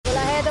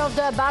Ahead of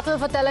the battle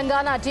for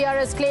Telangana,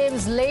 TRS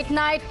claims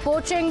late-night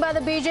poaching by the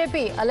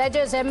BJP,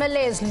 alleges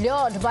MLAs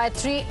lured by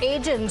 3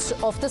 agents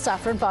of the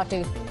saffron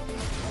party.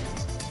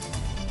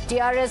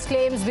 TRS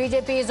claims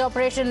BJP's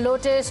Operation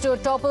Lotus to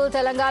topple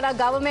Telangana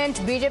government.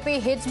 BJP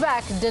hits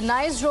back,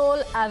 denies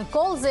role and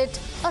calls it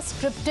a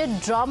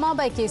scripted drama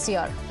by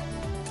KCR.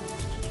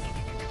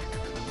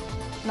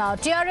 Now,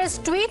 TRS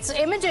tweets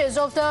images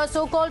of the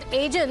so-called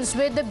agents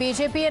with the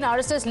BJP and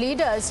RSS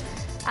leaders.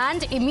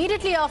 And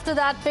immediately after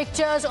that,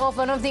 pictures of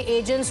one of the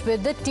agents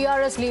with the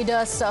TRS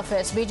leaders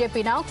surface.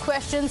 BJP now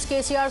questions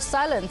KCR's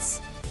silence.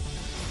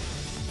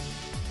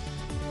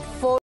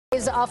 4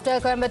 days after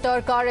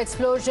Coimbatore car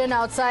explosion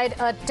outside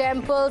a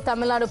temple,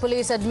 Tamil Nadu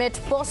police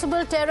admit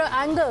possible terror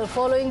angle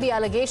following the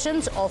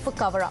allegations of a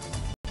cover-up.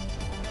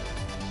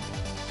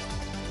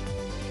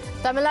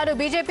 Tamil Nadu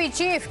BJP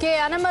chief K.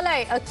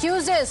 Annamalai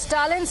accuses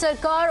Stalin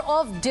Sarkar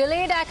of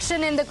delayed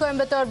action in the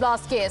Coimbatore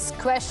blast case,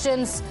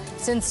 questions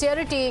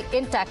sincerity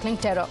in tackling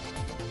terror.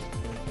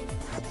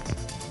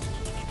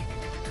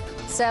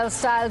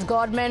 Self-styled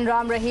godman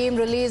Ram Rahim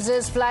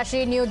releases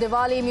flashy new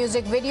Diwali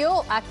music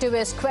video.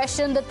 Activists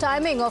question the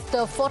timing of the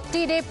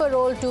 40-day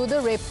parole to the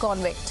rape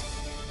convict.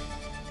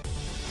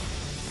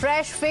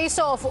 Fresh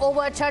face-off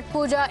over Chhath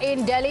Puja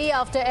in Delhi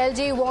after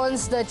LG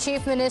warns the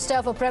Chief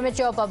Minister for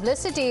premature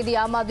publicity. The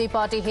Aam Aadmi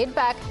Party hit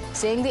back,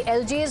 saying the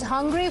LG is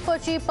hungry for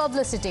cheap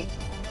publicity.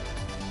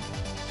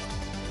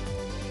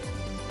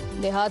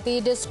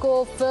 Dehati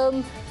disco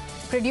film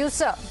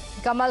producer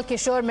Kamal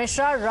Kishore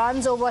Mishra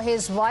runs over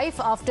his wife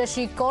after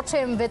she caught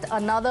him with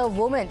another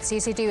woman.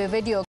 CCTV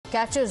video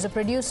catches the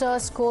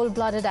producer's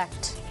cold-blooded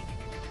act.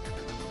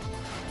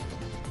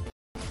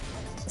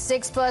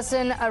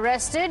 6-person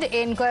arrested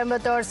in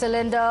Coimbatore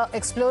cylinder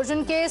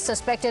explosion case.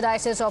 Suspected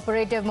ISIS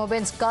operative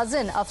Mubin's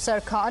cousin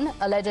Afsar Khan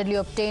allegedly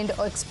obtained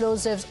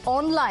explosives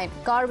online.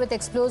 Car with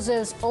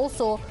explosives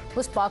also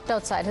was parked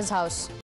outside his house.